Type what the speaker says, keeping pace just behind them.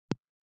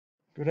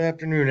Good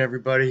afternoon,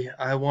 everybody.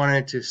 I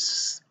wanted to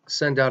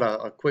send out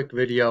a quick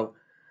video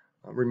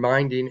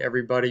reminding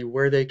everybody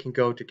where they can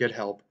go to get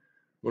help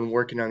when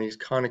working on these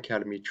Khan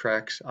Academy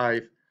tracks.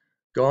 I've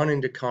gone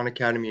into Khan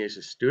Academy as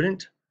a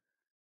student,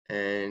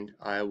 and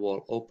I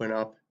will open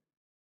up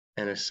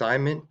an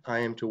assignment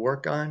I am to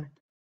work on,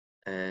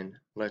 and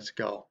let's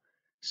go.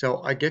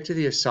 So I get to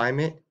the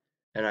assignment,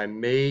 and I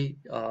may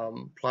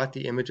plot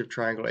the image of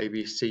triangle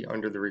ABC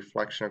under the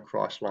reflection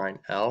across line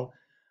L.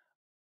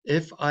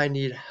 If I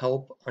need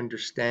help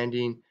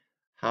understanding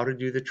how to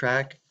do the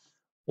track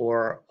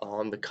or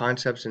the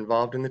concepts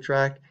involved in the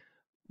track,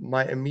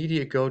 my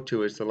immediate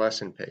go-to is the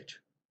lesson page.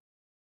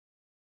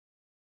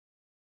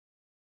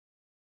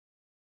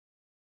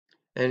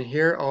 And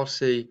here I'll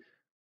see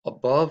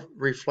above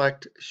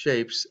reflect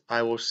shapes,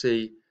 I will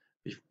see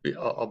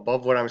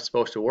above what I'm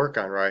supposed to work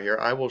on right here,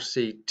 I will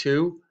see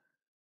two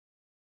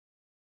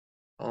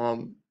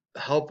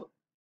help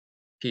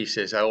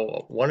pieces.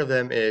 One of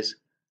them is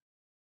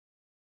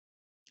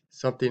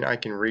something I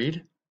can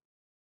read,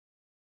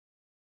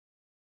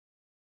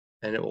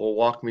 and it will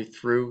walk me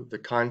through the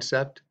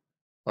concept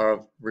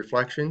of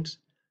reflections,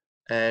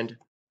 and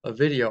a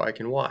video I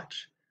can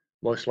watch.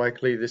 Most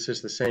likely this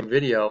is the same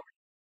video.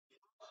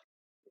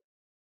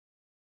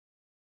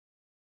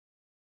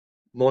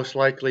 Most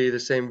likely the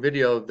same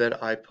video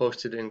that I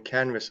posted in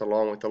Canvas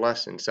along with the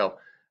lesson. So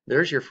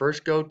there's your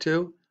first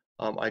go-to.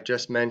 I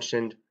just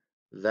mentioned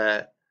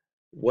that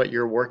what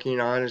you're working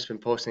on has been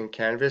posted in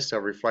Canvas, so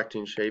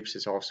reflecting shapes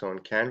is also in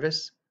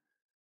Canvas.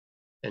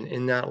 And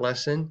in that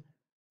lesson,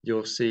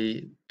 you'll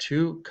see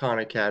two Khan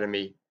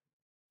Academy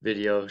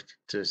videos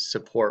to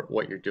support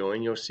what you're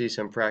doing. You'll see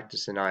some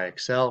practice in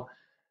IXL.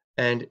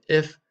 And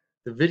if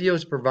the video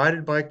is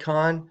provided by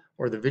Khan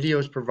or the video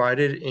is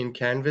provided in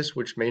Canvas,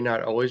 which may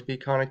not always be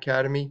Khan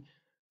Academy,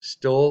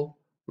 still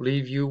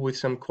leave you with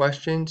some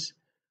questions,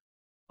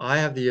 I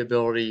have the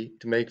ability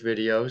to make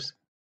videos.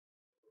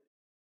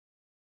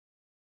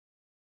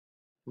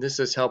 This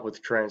does help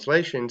with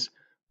translations,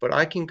 but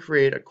I can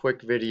create a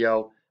quick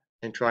video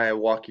and try and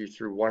walk you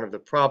through one of the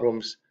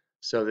problems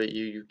so that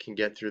you can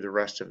get through the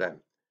rest of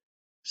them.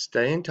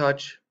 Stay in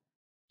touch.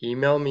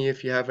 Email me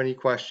if you have any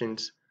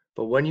questions,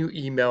 but when you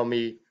email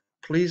me,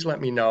 please let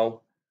me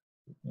know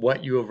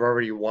what you have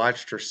already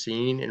watched or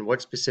seen and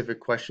what specific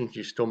questions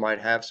you still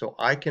might have so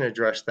I can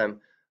address them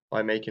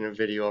by making a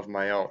video of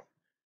my own.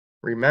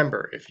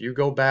 Remember, if you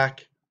go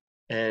back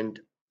and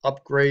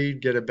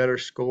upgrade, get a better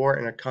score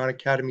in a Khan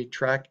Academy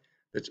track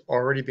that's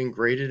already been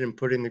graded and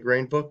put in the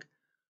grade book,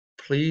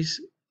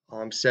 please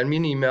send me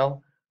an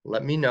email,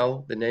 let me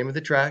know the name of the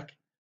track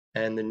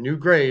and the new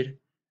grade,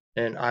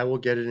 and I will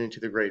get it into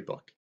the grade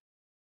book.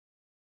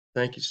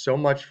 Thank you so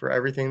much for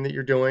everything that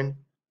you're doing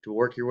to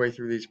work your way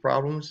through these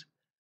problems.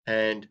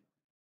 And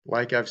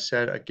like I've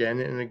said again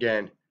and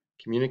again,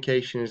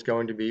 communication is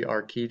going to be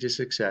our key to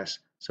success.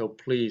 So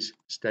please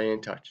stay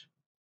in touch.